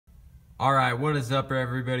Alright, what is up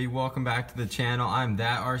everybody? Welcome back to the channel. I'm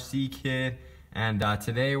that RC kid, and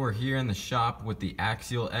today we're here in the shop with the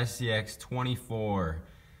Axial SCX24.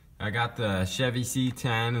 I got the Chevy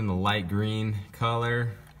C10 in the light green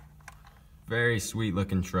color. Very sweet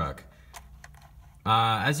looking truck.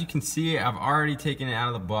 As you can see, I've already taken it out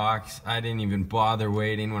of the box. I didn't even bother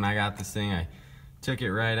waiting when I got this thing. I took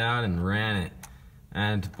it right out and ran it.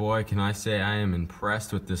 And boy, can I say I am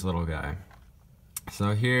impressed with this little guy.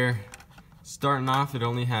 So here, starting off, it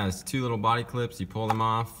only has two little body clips. You pull them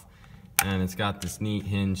off, and it's got this neat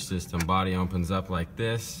hinge system. Body opens up like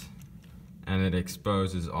this, and it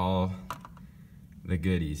exposes all the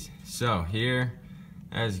goodies. So here,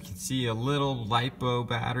 as you can see, a little LiPo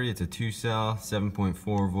battery. It's a 2-cell,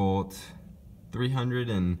 7.4 volt,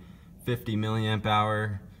 350 milliamp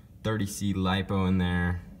hour, 30C LiPo in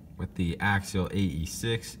there with the Axial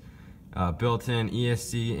AE6, built-in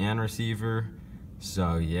ESC and receiver.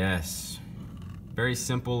 So yes, very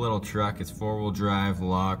simple little truck. It's 4-wheel drive,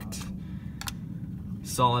 locked,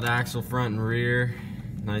 solid axle front and rear,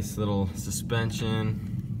 nice little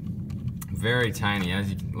suspension, very tiny.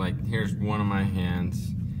 As you can, like, here's one of my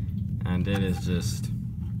hands, and it is just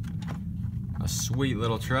a sweet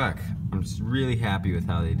little truck. I'm just really happy with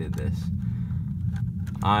how they did this.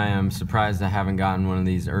 I am surprised I haven't gotten one of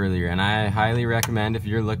these earlier, and I highly recommend, if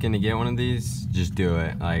you're looking to get one of these, just do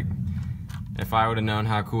it. Like, if I would have known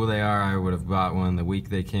how cool they are, I would have bought one the week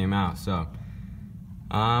they came out. So,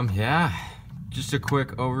 yeah, just a quick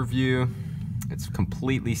overview. It's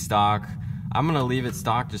completely stock. I'm gonna leave it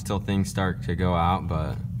stock just till things start to go out,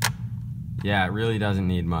 but yeah, it really doesn't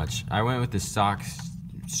need much. I went with the stock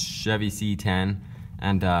Chevy C10,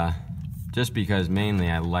 and just because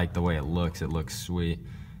mainly I like the way it looks sweet.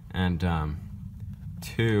 And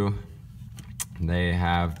two, they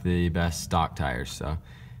have the best stock tires. So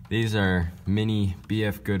these are mini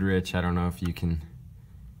BF Goodrich. I don't know if you can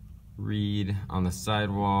read on the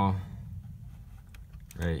sidewall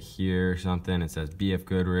right here or something. It says BF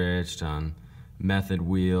Goodrich on Method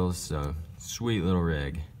wheels. So sweet little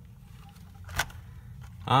rig.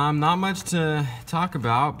 Not much to talk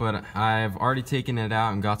about, but I've already taken it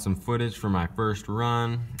out and got some footage for my first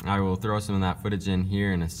run. I will throw some of that footage in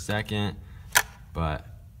here in a second. But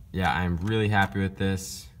yeah, I'm really happy with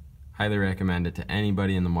this. Highly recommend it to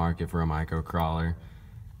anybody in the market for a micro crawler,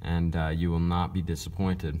 and you will not be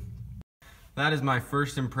disappointed. That is my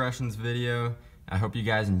first impressions video. I hope you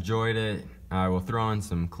guys enjoyed it. I will throw in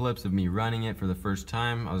some clips of me running it for the first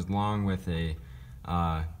time, along with a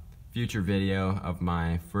future video of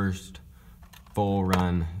my first full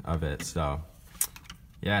run of it. So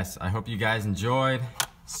yes, I hope you guys enjoyed.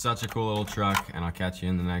 Such a cool little truck, and I'll catch you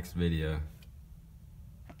in the next video.